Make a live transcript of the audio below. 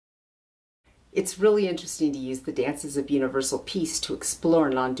It's really interesting to use the dances of universal peace to explore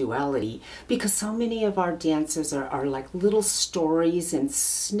non-duality, because so many of our dances are like little stories and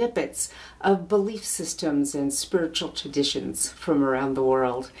snippets of belief systems and spiritual traditions from around the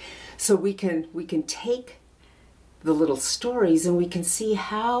world. So we can take the little stories and we can see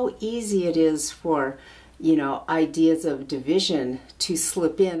how easy it is for, ideas of division to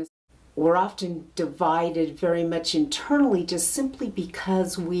slip in. We're often divided very much internally just simply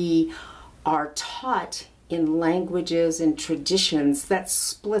because we are taught in languages and traditions that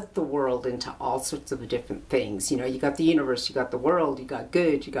split the world into all sorts of different things. You got the universe, you got the world, you got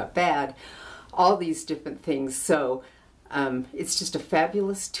good, you got bad, all these different things. So it's just a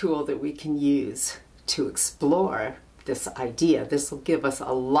fabulous tool that we can use to explore this idea. This will give us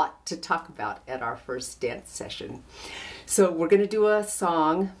a lot to talk about at our first dance session. So we're going to do a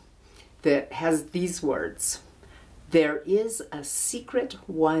song that has these words. There is a secret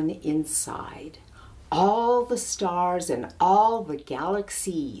one inside. All the stars and all the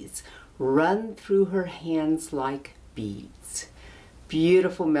galaxies run through her hands like beads.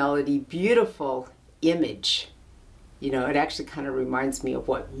 Beautiful melody, beautiful image. It actually kind of reminds me of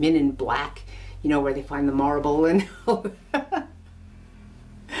what Men in Black, where they find the marble and all that.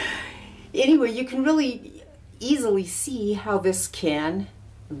 Anyway, you can really easily see how this can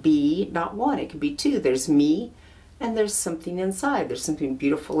be not one, it can be two. There's me, and there's something inside. There's something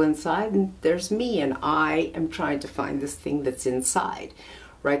beautiful inside, and there's me, and I am trying to find this thing that's inside.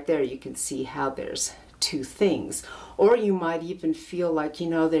 Right there you can see how there's two things. Or you might even feel like,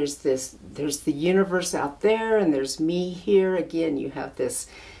 there's the universe out there, and there's me here. Again, you have this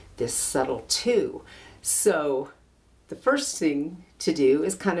subtle two. So the first thing to do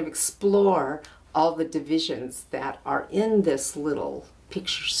is kind of explore all the divisions that are in this little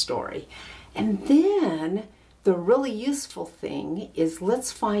picture story. And then the really useful thing is,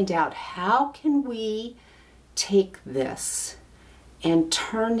 let's find out how can we take this and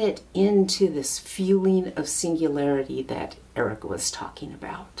turn it into this feeling of singularity that Eric was talking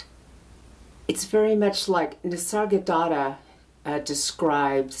about. It's very much like Nisargadatta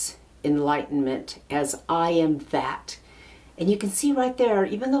describes enlightenment as I am that. And you can see right there,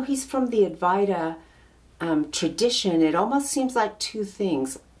 even though he's from the Advaita tradition, it almost seems like two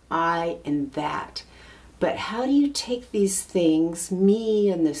things, I and that. But how do you take these things,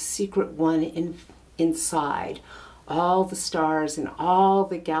 me and the secret one inside, all the stars and all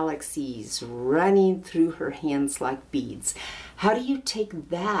the galaxies running through her hands like beads? How do you take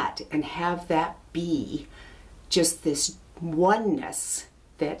that and have that be just this oneness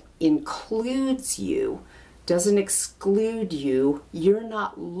that includes you, doesn't exclude you? You're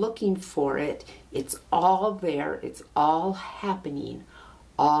not looking for it. It's all there. It's all happening,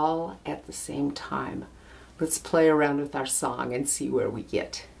 all at the same time. Let's play around with our song and see where we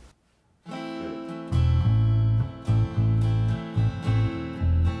get.